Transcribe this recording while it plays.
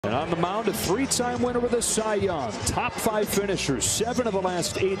And on the mound, a three-time winner with a Cy Young. Top 5 finishers, 7 of the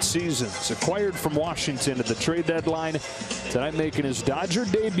last 8 seasons. Acquired from Washington at the trade deadline. Tonight making his Dodger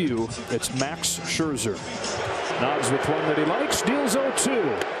debut, it's Max Scherzer. Nods with one that he likes, deals 0-2.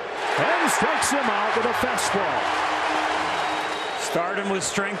 And strikes him out with a fastball. Starting with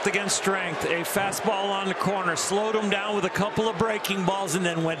strength against strength. A fastball on the corner. Slowed him down with a couple of breaking balls and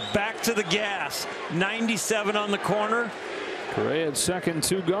then went back to the gas. 97 on the corner. Correa at second,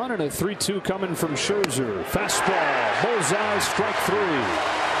 2 gone, and a 3-2 coming from Scherzer. Fastball, bullseye, strike 3.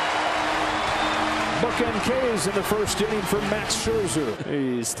 Bookend K's in the first inning for Max Scherzer.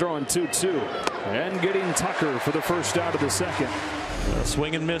 He's throwing 2-2 and getting Tucker for the first out of the second.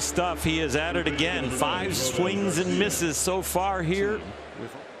 Swing and miss stuff. He is at it again. 5 swings and misses so far here.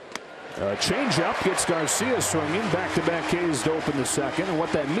 Changeup gets Garcia swinging. Back-to-back K's to open the second. And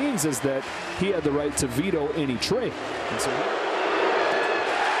what that means is that he had the right to veto any trade.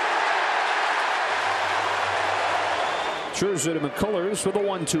 Scherzer to McCullers with a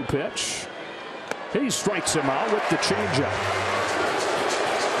 1-2 pitch. He strikes him out with the changeup.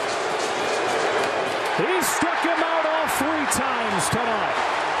 He struck him out all 3 times tonight.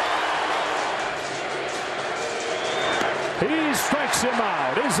 He strikes him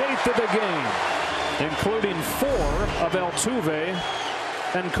out, his 8th of the game, including 4 of Altuve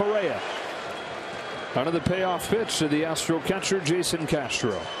and Correa. Under the payoff pitch to the Astro catcher, Jason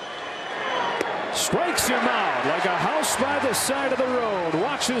Castro. Strikes him out like a house by the side of the road.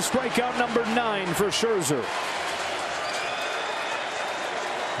 Watch his strikeout number 9 for Scherzer.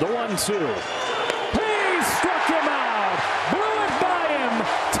 The 1-2. He struck him out. Blew it by him.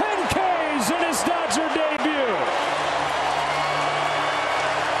 10 Ks in his Dodger debut.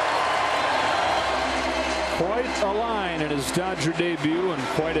 Quite a line in his Dodger debut and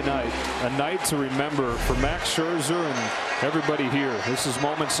quite a night. A night to remember for Max Scherzer and everybody here. This is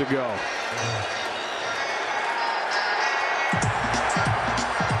moments ago.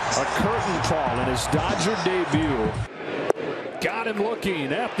 A curtain call in his Dodger debut. Got him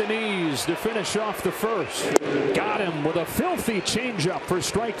looking at the knees to finish off the first. Got him with a filthy changeup for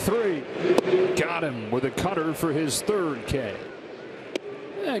strike 3. Got him with a cutter for his 3rd K.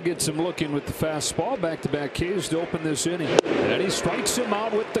 That gets him looking with the fastball. Back-to-back Ks to open this inning. And he strikes him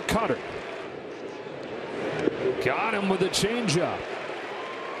out with the cutter. Got him with a changeup.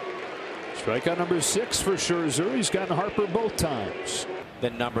 Strikeout number 6 for Scherzer. He's gotten Harper both times. The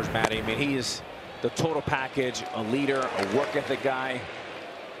numbers, Matty. I mean, he is the total package, a leader, a work ethic guy.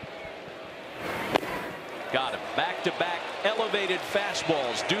 Got him. Back-to-back elevated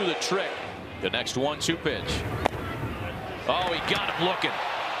fastballs do the trick. The next 1-2 pitch. Oh, he got him looking.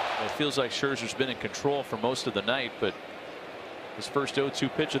 It feels like Scherzer's been in control for most of the night, but his first 0-2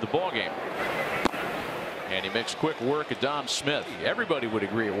 pitch of the ballgame. And he makes quick work at Dom Smith. Everybody would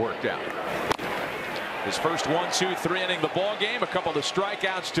agree it worked out. His first 1-2-3 inning of the ball game. A couple of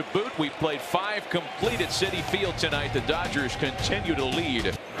strikeouts to boot. We've played 5 complete at Citi Field tonight. The Dodgers continue to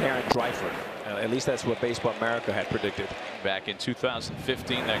lead. Aaron Dreifort. At least that's what Baseball America had predicted. Back in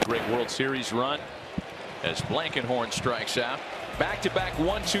 2015, that great World Series run. As Blankenhorn strikes out. Back-to-back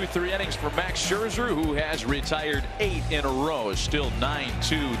 1-2-3 innings for Max Scherzer, who has retired 8 in a row. Still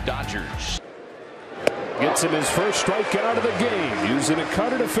 9-2 Dodgers. Gets him his first strikeout of the game, using a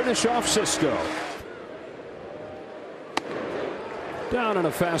cutter to finish off Cisco. Down on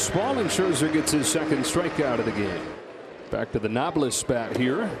a fastball, and Scherzer gets his 2nd strikeout of the game. Back to the Nobles bat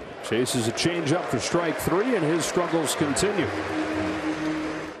here. Chases a changeup for strike 3, and his struggles continue.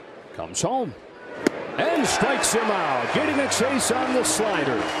 Comes home. And strikes him out, getting a chase on the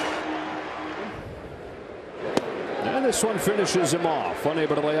slider. And this one finishes him off,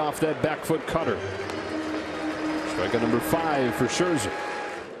 unable to lay off that back foot cutter. Strikeout number 5 for Scherzer.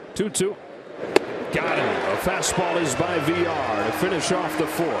 2-2. Got him. A fastball is by VR to finish off the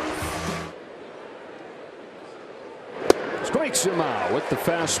 4th. Strikes him out with the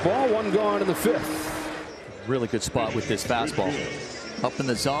fastball. 1 gone in the 5th. Really good spot with this fastball. Up in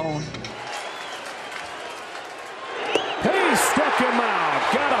the zone. He struck him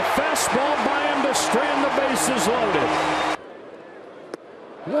out. Got a fastball by him to strand the bases loaded.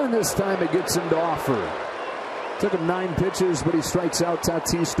 And this time it gets him to offer. Took him 9 pitches, but he strikes out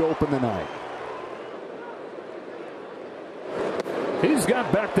Tatis to open the night. He's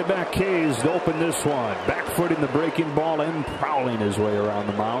got back-to-back Ks to open this one. Back-footing the breaking ball and prowling his way around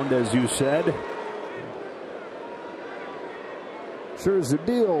the mound, as you said. Scherzer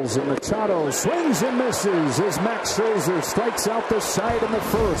deals, and Machado swings and misses as Max Scherzer strikes out the side in the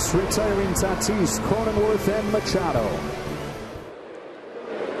first, retiring Tatis, Cronenworth, and Machado.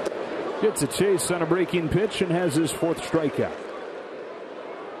 Gets a chase on a breaking pitch and has his 4th strikeout.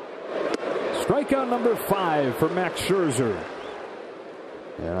 Strikeout number 5 for Max Scherzer.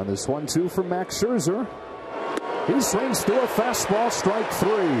 And on this 1-2 for Max Scherzer, he swings through a fastball, strike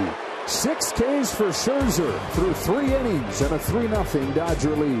 3. 6 Ks for Scherzer through 3 innings and a 3-0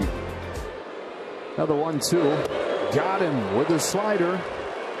 Dodger lead. Another 1-2. Got him with a slider.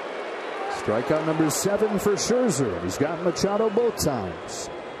 Strikeout number 7 for Scherzer. He's got Machado both times.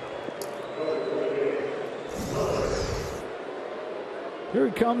 Here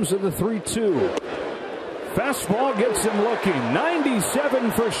he comes to the 3-2. Fastball gets him looking.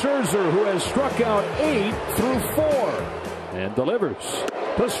 97 for Scherzer, who has struck out 8 through 4. And delivers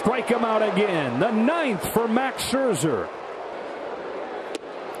to strike him out again. The 9th for Max Scherzer.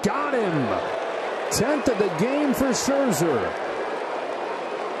 Got him. 10th of the game for Scherzer.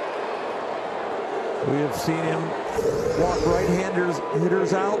 We have seen him walk right-handers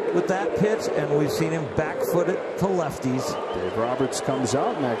hitters out with that pitch, and we've seen him back-foot it to lefties. Dave Roberts comes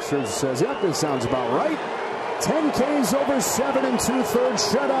out. Max Scherzer says, yep, this sounds about right. 10 Ks over 7 2/3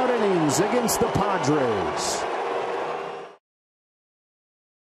 shutout innings against the Padres.